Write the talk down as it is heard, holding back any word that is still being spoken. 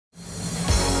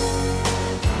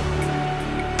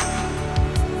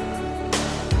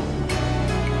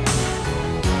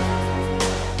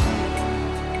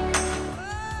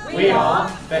are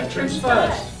Veterans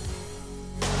First.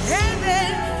 Hey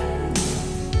there,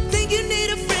 think you need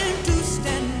a friend to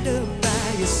stand up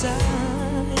by your side.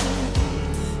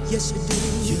 Yes, you do.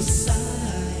 Your side.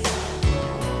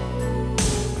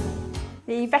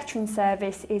 The Veterans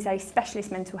Service is a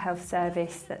specialist mental health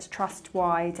service that's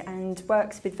trust-wide and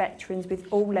works with veterans with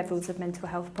all levels of mental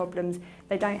health problems.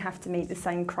 They don't have to meet the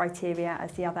same criteria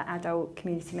as the other adult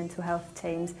community mental health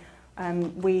teams.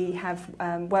 We have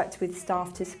worked with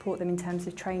staff to support them in terms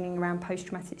of training around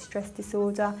post-traumatic stress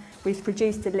disorder. We've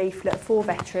produced a leaflet for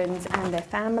veterans and their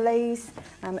families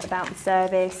about the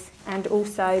service, and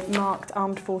also marked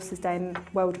Armed Forces Day and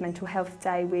World Mental Health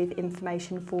Day with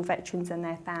information for veterans and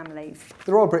their families.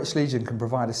 The Royal British Legion can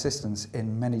provide assistance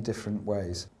in many different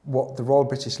ways. What the Royal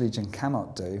British Legion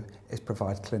cannot do is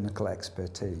provide clinical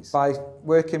expertise. By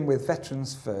working with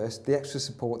Veterans First, the extra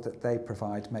support that they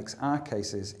provide makes our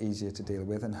cases easier to deal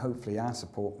with, and hopefully our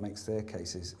support makes their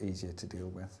cases easier to deal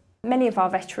with. Many of our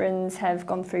veterans have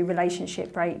gone through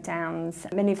relationship breakdowns.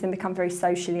 Many of them become very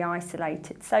socially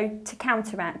isolated. So to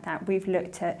counteract that, we've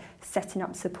looked at setting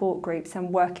up support groups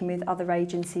and working with other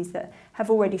agencies that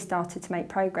have already started to make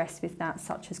progress with that,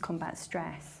 such as Combat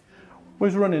Stress. We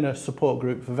was running a support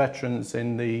group for veterans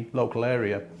in the local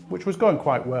area, which was going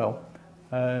quite well.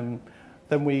 Then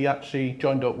we actually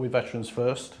joined up with Veterans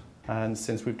First, and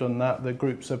since we've done that, the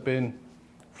groups have been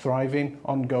thriving,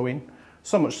 ongoing.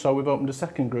 So much so we've opened a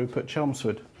second group at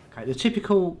Chelmsford. Okay, the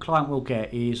typical client we'll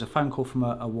get is a phone call from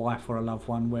a wife or a loved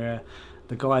one where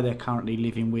the guy they're currently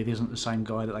living with isn't the same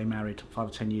guy that they married 5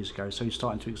 or 10 years ago, so he's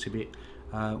starting to exhibit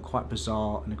quite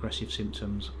bizarre and aggressive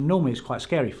symptoms. Normally it's quite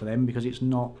scary for them because it's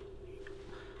not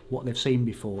what they've seen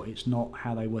before, it's not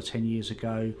how they were 10 years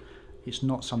ago, it's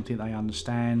not something they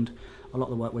understand. A lot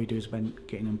of the work we do is about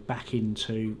getting them back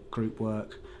into group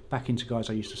work, back into guys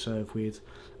I used to serve with,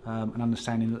 and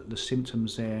understanding that the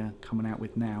symptoms they're coming out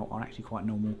with now are actually quite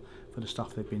normal for the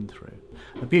stuff they've been through.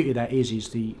 The beauty of that is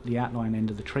the outline end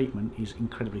of the treatment is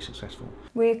incredibly successful.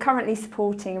 We're currently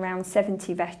supporting around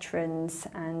 70 veterans,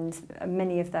 and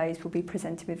many of those will be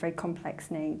presented with very complex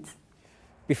needs.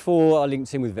 Before I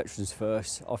linked in with Veterans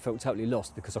First, I felt totally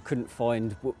lost because I couldn't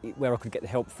find where I could get the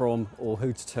help from or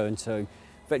who to turn to.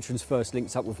 Veterans First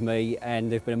linked up with me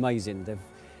and they've been amazing.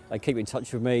 They keep in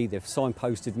touch with me, they've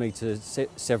signposted me to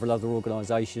several other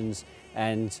organisations,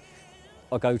 and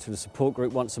I go to the support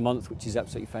group once a month, which is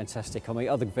absolutely fantastic. I meet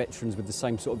other veterans with the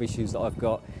same sort of issues that I've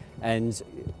got, and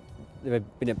they've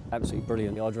been absolutely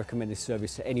brilliant. I'd recommend this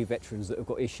service to any veterans that have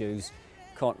got issues.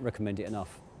 Can't recommend it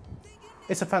enough.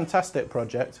 It's a fantastic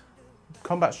project.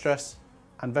 Combat Stress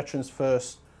and Veterans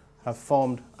First have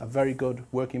formed a very good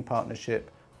working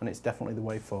partnership, and it's definitely the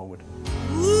way forward.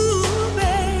 Ooh,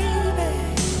 baby,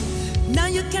 now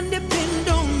you can depend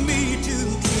on me to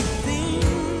keep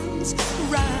things